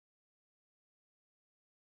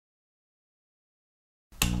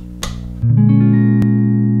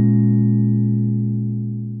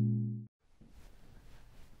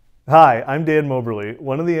Hi, I'm Dan Moberly,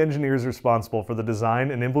 one of the engineers responsible for the design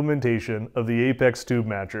and implementation of the Apex tube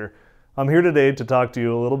matcher. I'm here today to talk to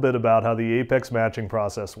you a little bit about how the Apex matching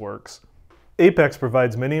process works. Apex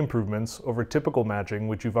provides many improvements over typical matching,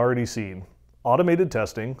 which you've already seen: automated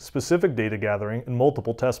testing, specific data gathering, and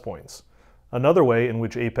multiple test points. Another way in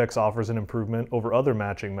which Apex offers an improvement over other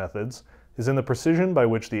matching methods is in the precision by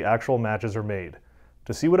which the actual matches are made.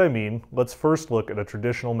 To see what I mean, let's first look at a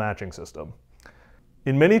traditional matching system.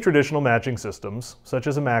 In many traditional matching systems, such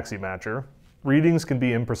as a maxi matcher, readings can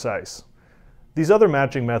be imprecise. These other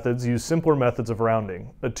matching methods use simpler methods of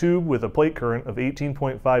rounding. A tube with a plate current of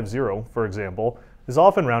 18.50, for example, is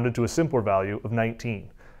often rounded to a simpler value of 19.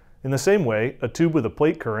 In the same way, a tube with a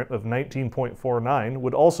plate current of 19.49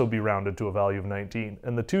 would also be rounded to a value of 19,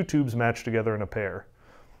 and the two tubes match together in a pair.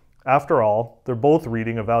 After all, they're both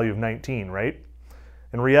reading a value of 19, right?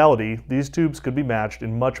 In reality, these tubes could be matched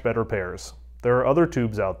in much better pairs. There are other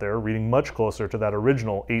tubes out there reading much closer to that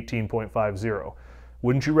original 18.50.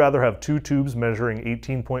 Wouldn't you rather have two tubes measuring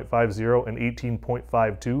 18.50 and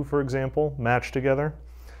 18.52, for example, matched together?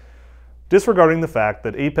 Disregarding the fact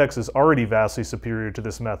that Apex is already vastly superior to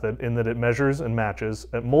this method in that it measures and matches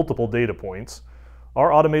at multiple data points,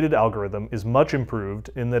 our automated algorithm is much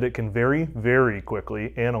improved in that it can very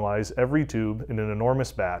quickly analyze every tube in an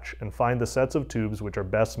enormous batch and find the sets of tubes which are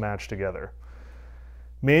best matched together.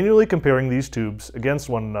 Manually comparing these tubes against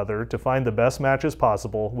one another to find the best matches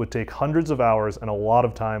possible would take hundreds of hours and a lot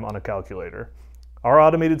of time on a calculator. Our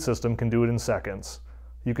automated system can do it in seconds.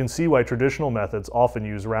 You can see why traditional methods often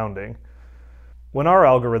use rounding. When our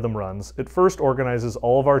algorithm runs, it first organizes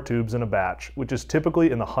all of our tubes in a batch, which is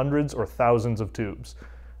typically in the hundreds or thousands of tubes.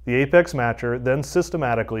 The Apex matcher then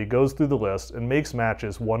systematically goes through the list and makes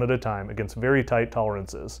matches one at a time against very tight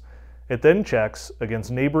tolerances. It then checks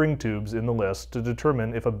against neighboring tubes in the list to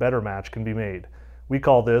determine if a better match can be made. We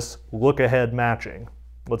call this look-ahead matching.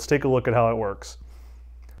 Let's take a look at how it works.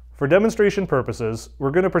 For demonstration purposes,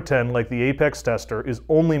 we're going to pretend like the Apex tester is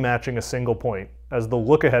only matching a single point, as the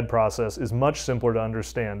look-ahead process is much simpler to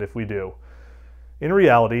understand if we do. In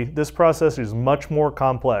reality, this process is much more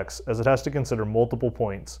complex as it has to consider multiple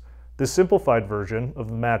points. This simplified version of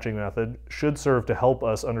the matching method should serve to help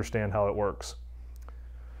us understand how it works.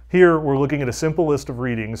 Here, we're looking at a simple list of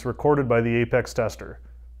readings recorded by the Apex tester.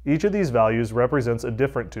 Each of these values represents a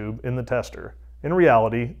different tube in the tester. In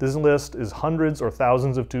reality, this list is hundreds or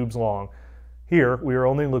thousands of tubes long. Here, we are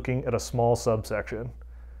only looking at a small subsection.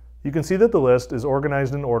 You can see that the list is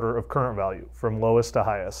organized in order of current value, from lowest to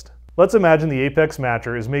highest. Let's imagine the Apex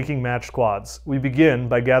matcher is making matched quads. We begin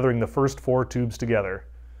by gathering the first 4 tubes together.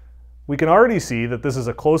 We can already see that this is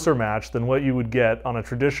a closer match than what you would get on a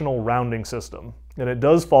traditional rounding system, and it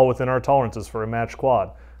does fall within our tolerances for a matched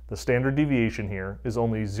quad. The standard deviation here is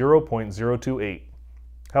only 0.028.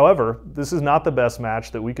 However, this is not the best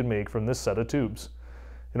match that we can make from this set of tubes.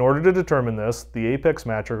 In order to determine this, the Apex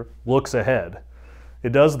matcher looks ahead.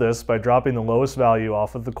 It does this by dropping the lowest value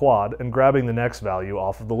off of the quad and grabbing the next value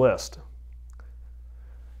off of the list.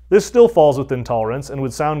 This still falls within tolerance and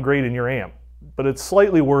would sound great in your amp, but it's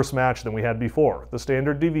slightly worse match than we had before. The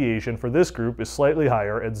standard deviation for this group is slightly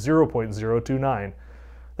higher at 0.029.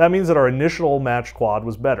 That means that our initial matched quad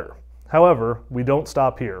was better. However, we don't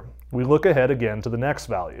stop here. We look ahead again to the next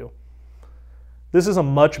value. This is a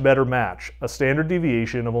much better match, a standard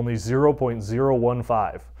deviation of only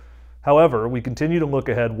 0.015. However, we continue to look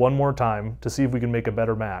ahead one more time to see if we can make a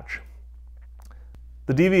better match.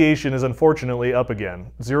 The deviation is unfortunately up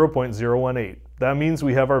again, 0.018. That means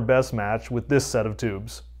we have our best match with this set of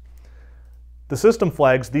tubes. The system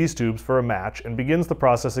flags these tubes for a match and begins the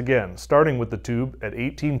process again, starting with the tube at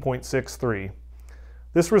 18.63.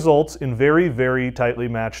 This results in very tightly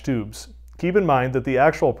matched tubes. Keep in mind that the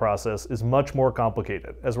actual process is much more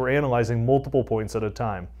complicated, as we're analyzing multiple points at a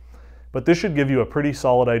time. But this should give you a pretty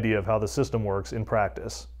solid idea of how the system works in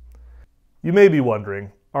practice. You may be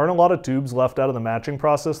wondering, aren't a lot of tubes left out of the matching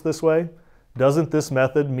process this way? Doesn't this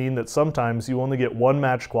method mean that sometimes you only get one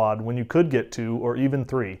matched quad when you could get 2 or even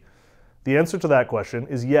 3? The answer to that question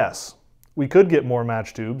is yes. We could get more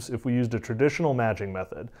matched tubes if we used a traditional matching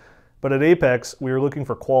method, but at Apex we are looking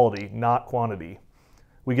for quality, not quantity.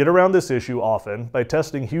 We get around this issue often by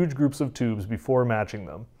testing huge groups of tubes before matching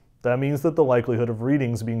them. That means that the likelihood of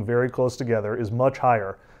readings being very close together is much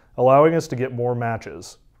higher, allowing us to get more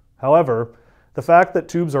matches. However, the fact that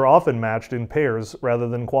tubes are often matched in pairs rather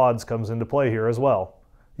than quads comes into play here as well.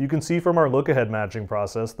 You can see from our look-ahead matching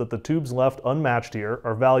process that the tubes left unmatched here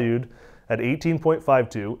are valued at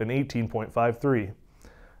 18.52 and 18.53.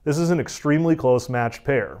 This is an extremely close matched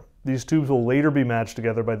pair. These tubes will later be matched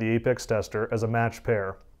together by the Apex tester as a matched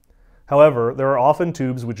pair. However, there are often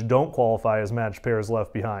tubes which don't qualify as matched pairs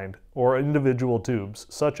left behind, or individual tubes,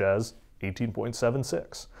 such as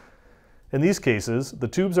 18.76. In these cases, the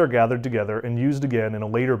tubes are gathered together and used again in a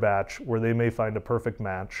later batch where they may find a perfect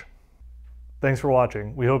match. Thanks for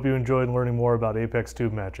watching. We hope you enjoyed learning more about Apex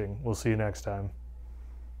tube matching. We'll see you next time.